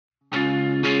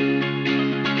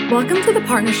Welcome to the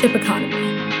Partnership Economy.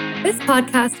 This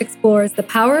podcast explores the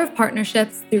power of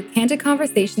partnerships through candid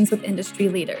conversations with industry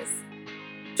leaders.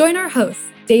 Join our hosts,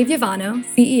 Dave Yavano,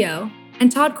 CEO, and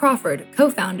Todd Crawford,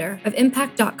 co-founder of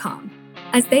Impact.com,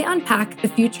 as they unpack the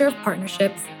future of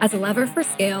partnerships as a lever for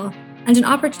scale and an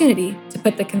opportunity to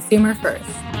put the consumer first.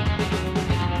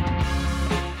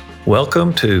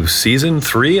 Welcome to Season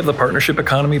 3 of the Partnership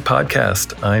Economy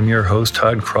podcast. I'm your host,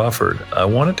 Todd Crawford. I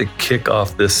wanted to kick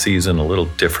off this season a little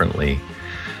differently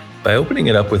by opening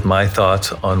it up with my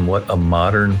thoughts on what a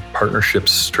modern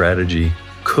partnerships strategy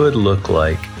could look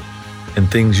like and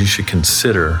things you should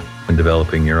consider when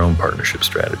developing your own partnership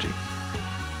strategy.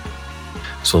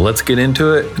 So let's get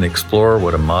into it and explore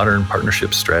what a modern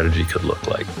partnership strategy could look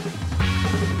like.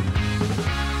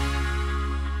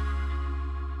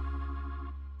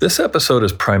 This episode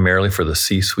is primarily for the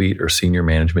C-suite or senior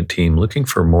management team looking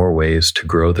for more ways to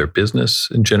grow their business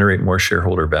and generate more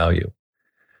shareholder value.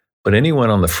 But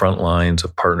anyone on the front lines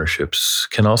of partnerships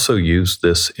can also use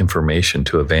this information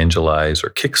to evangelize or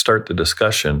kickstart the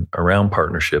discussion around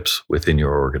partnerships within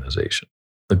your organization.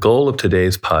 The goal of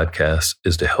today's podcast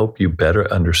is to help you better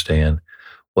understand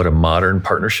what a modern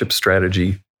partnership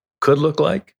strategy could look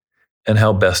like and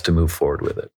how best to move forward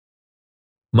with it.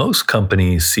 Most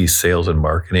companies see sales and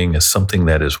marketing as something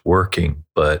that is working,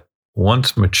 but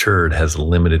once matured has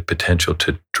limited potential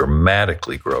to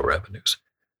dramatically grow revenues.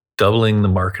 Doubling the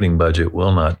marketing budget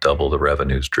will not double the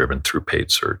revenues driven through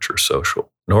paid search or social,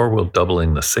 nor will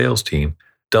doubling the sales team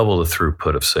double the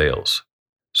throughput of sales.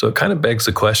 So it kind of begs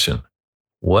the question,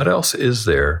 what else is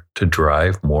there to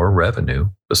drive more revenue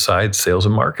besides sales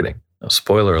and marketing? Now,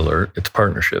 spoiler alert, it's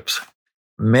partnerships.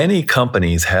 Many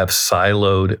companies have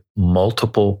siloed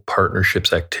multiple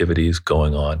partnerships activities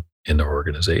going on in their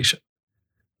organization.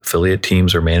 Affiliate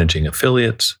teams are managing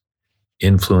affiliates,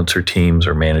 influencer teams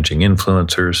are managing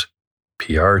influencers,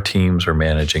 PR teams are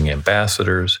managing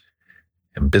ambassadors,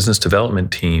 and business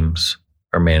development teams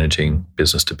are managing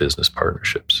business-to-business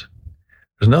partnerships.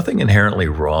 There's nothing inherently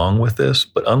wrong with this,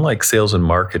 but unlike sales and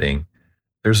marketing,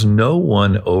 there's no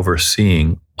one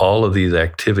overseeing all of these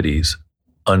activities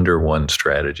under one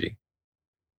strategy.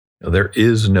 There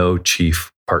is no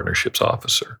chief partnerships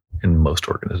officer in most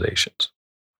organizations.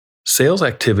 Sales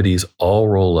activities all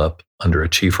roll up under a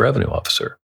chief revenue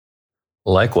officer.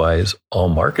 Likewise, all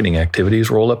marketing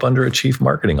activities roll up under a chief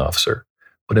marketing officer.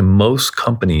 But in most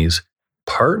companies,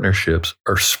 partnerships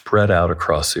are spread out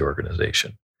across the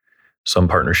organization. Some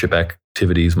partnership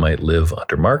activities might live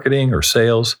under marketing or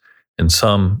sales, and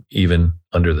some even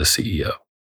under the CEO.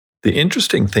 The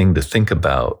interesting thing to think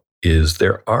about is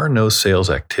there are no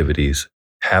sales activities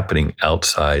happening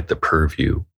outside the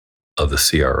purview of the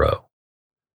CRO.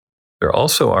 There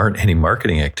also aren't any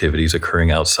marketing activities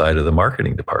occurring outside of the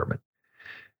marketing department.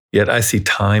 Yet I see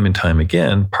time and time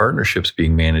again partnerships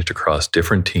being managed across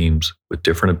different teams with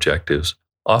different objectives,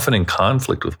 often in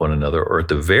conflict with one another, or at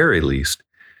the very least,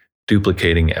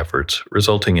 duplicating efforts,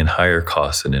 resulting in higher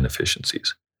costs and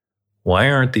inefficiencies.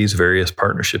 Why aren't these various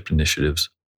partnership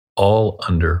initiatives all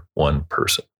under one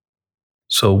person?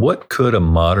 So what could a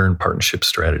modern partnership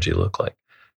strategy look like?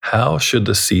 How should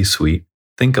the C-suite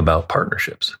think about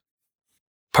partnerships?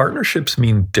 Partnerships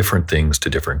mean different things to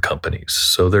different companies,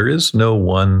 so there is no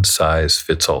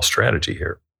one-size-fits-all strategy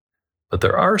here. But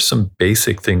there are some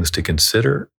basic things to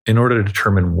consider in order to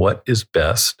determine what is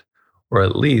best, or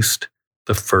at least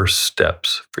the first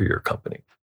steps for your company.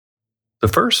 The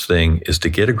first thing is to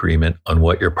get agreement on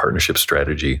what your partnership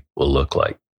strategy will look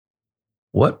like.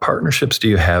 What partnerships do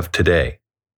you have today?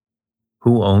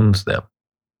 Who owns them?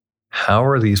 How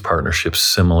are these partnerships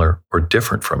similar or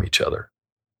different from each other?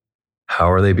 How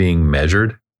are they being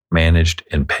measured, managed,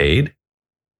 and paid?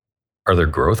 Are there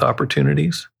growth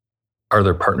opportunities? Are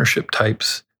there partnership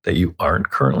types that you aren't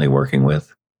currently working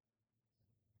with?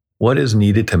 What is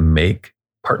needed to make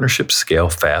partnerships scale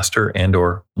faster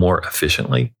and/or more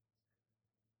efficiently?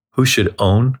 Who should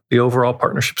own the overall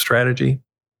partnership strategy?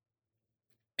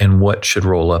 And what should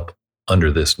roll up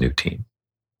under this new team?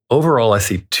 Overall, I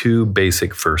see two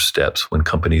basic first steps when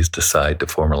companies decide to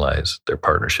formalize their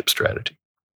partnership strategy.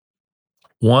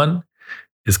 One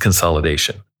is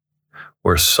consolidation,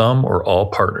 where some or all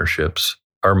partnerships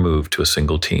are moved to a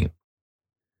single team.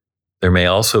 There may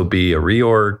also be a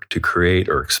reorg to create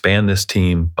or expand this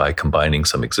team by combining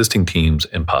some existing teams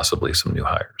and possibly some new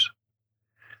hires.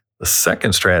 The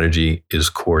second strategy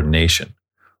is coordination,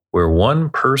 where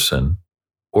one person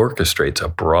orchestrates a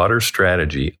broader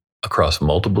strategy across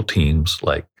multiple teams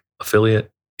like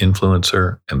affiliate,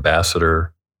 influencer,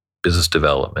 ambassador, business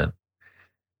development.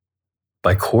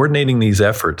 By coordinating these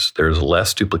efforts, there's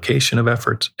less duplication of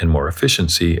efforts and more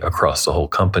efficiency across the whole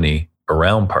company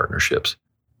around partnerships,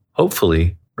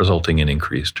 hopefully resulting in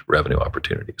increased revenue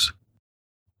opportunities.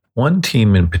 One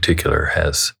team in particular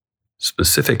has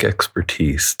specific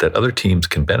expertise that other teams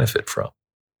can benefit from.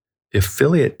 The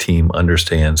affiliate team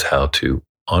understands how to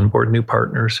onboard new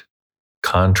partners,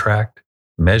 contract,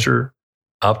 measure,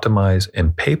 optimize,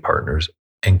 and pay partners,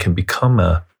 and can become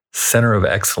a center of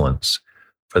excellence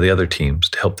for the other teams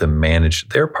to help them manage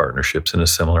their partnerships in a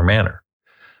similar manner.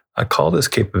 I call this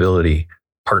capability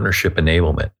partnership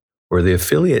enablement, where the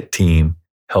affiliate team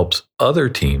helps other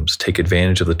teams take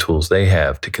advantage of the tools they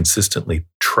have to consistently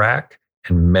track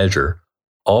and measure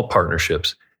all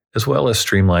partnerships, as well as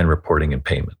streamline reporting and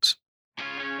payments.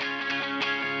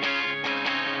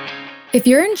 If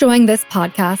you're enjoying this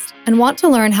podcast and want to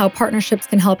learn how partnerships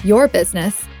can help your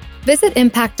business, visit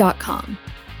impact.com,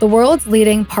 the world's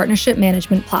leading partnership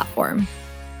management platform.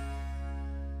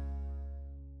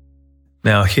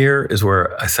 Now, here is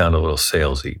where I sound a little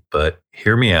salesy, but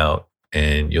hear me out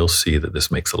and you'll see that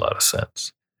this makes a lot of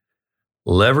sense.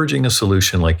 Leveraging a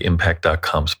solution like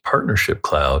impact.com's partnership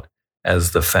cloud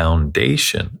as the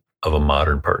foundation of a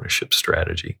modern partnership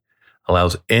strategy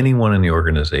allows anyone in the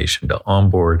organization to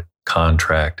onboard,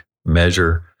 contract,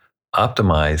 measure,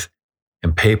 optimize,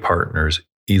 and pay partners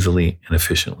easily and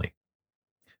efficiently.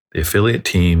 The affiliate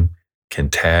team can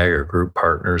tag or group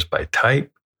partners by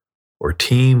type or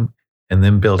team and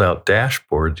then build out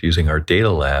dashboards using our data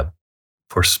lab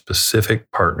for specific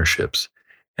partnerships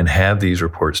and have these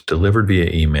reports delivered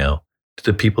via email to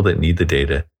the people that need the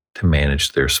data to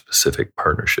manage their specific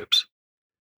partnerships.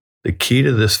 The key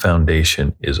to this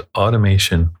foundation is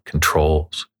automation,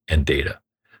 controls, and data.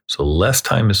 So less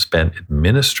time is spent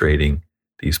administrating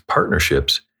these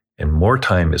partnerships and more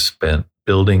time is spent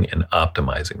building and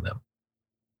optimizing them.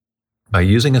 By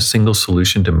using a single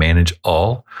solution to manage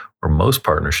all or most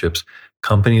partnerships,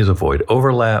 companies avoid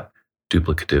overlap,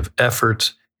 duplicative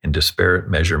efforts, and disparate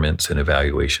measurements and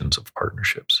evaluations of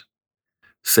partnerships.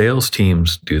 Sales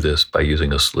teams do this by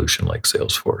using a solution like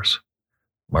Salesforce.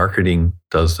 Marketing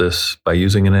does this by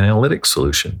using an analytics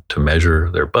solution to measure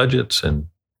their budgets and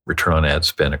return on ad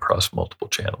spend across multiple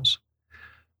channels.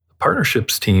 The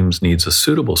partnerships teams needs a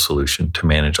suitable solution to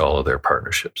manage all of their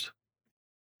partnerships.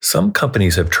 Some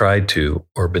companies have tried to,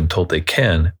 or been told they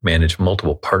can, manage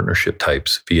multiple partnership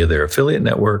types via their affiliate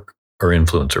network or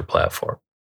influencer platform,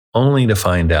 only to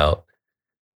find out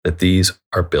that these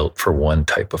are built for one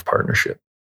type of partnership.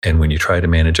 And when you try to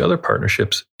manage other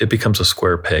partnerships, it becomes a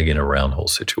square peg in a round hole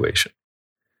situation.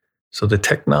 So the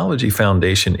technology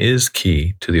foundation is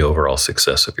key to the overall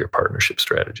success of your partnership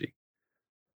strategy.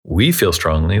 We feel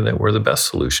strongly that we're the best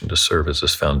solution to serve as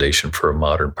this foundation for a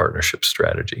modern partnership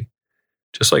strategy.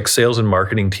 Just like sales and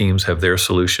marketing teams have their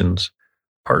solutions,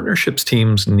 partnerships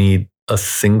teams need a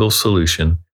single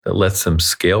solution that lets them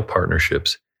scale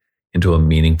partnerships into a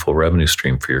meaningful revenue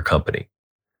stream for your company.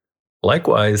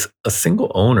 Likewise, a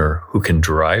single owner who can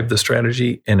drive the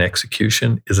strategy and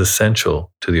execution is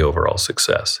essential to the overall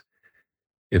success.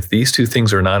 If these two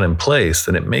things are not in place,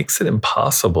 then it makes it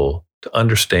impossible to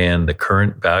understand the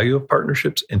current value of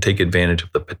partnerships and take advantage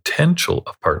of the potential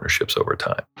of partnerships over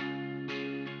time.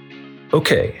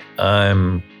 Okay,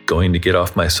 I'm going to get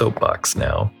off my soapbox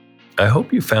now. I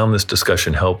hope you found this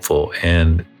discussion helpful,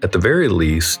 and at the very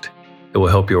least, it will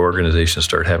help your organization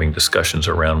start having discussions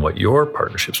around what your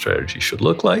partnership strategy should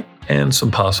look like and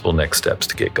some possible next steps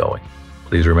to get going.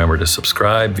 Please remember to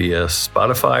subscribe via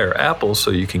Spotify or Apple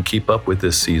so you can keep up with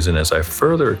this season as I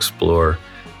further explore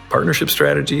partnership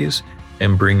strategies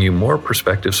and bring you more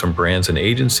perspectives from brands and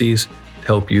agencies to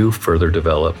help you further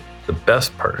develop the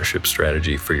best partnership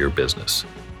strategy for your business.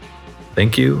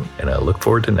 Thank you, and I look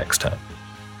forward to next time.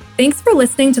 Thanks for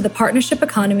listening to The Partnership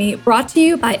Economy, brought to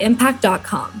you by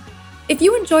impact.com. If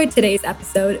you enjoyed today's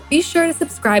episode, be sure to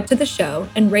subscribe to the show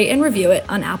and rate and review it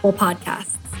on Apple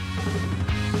Podcasts.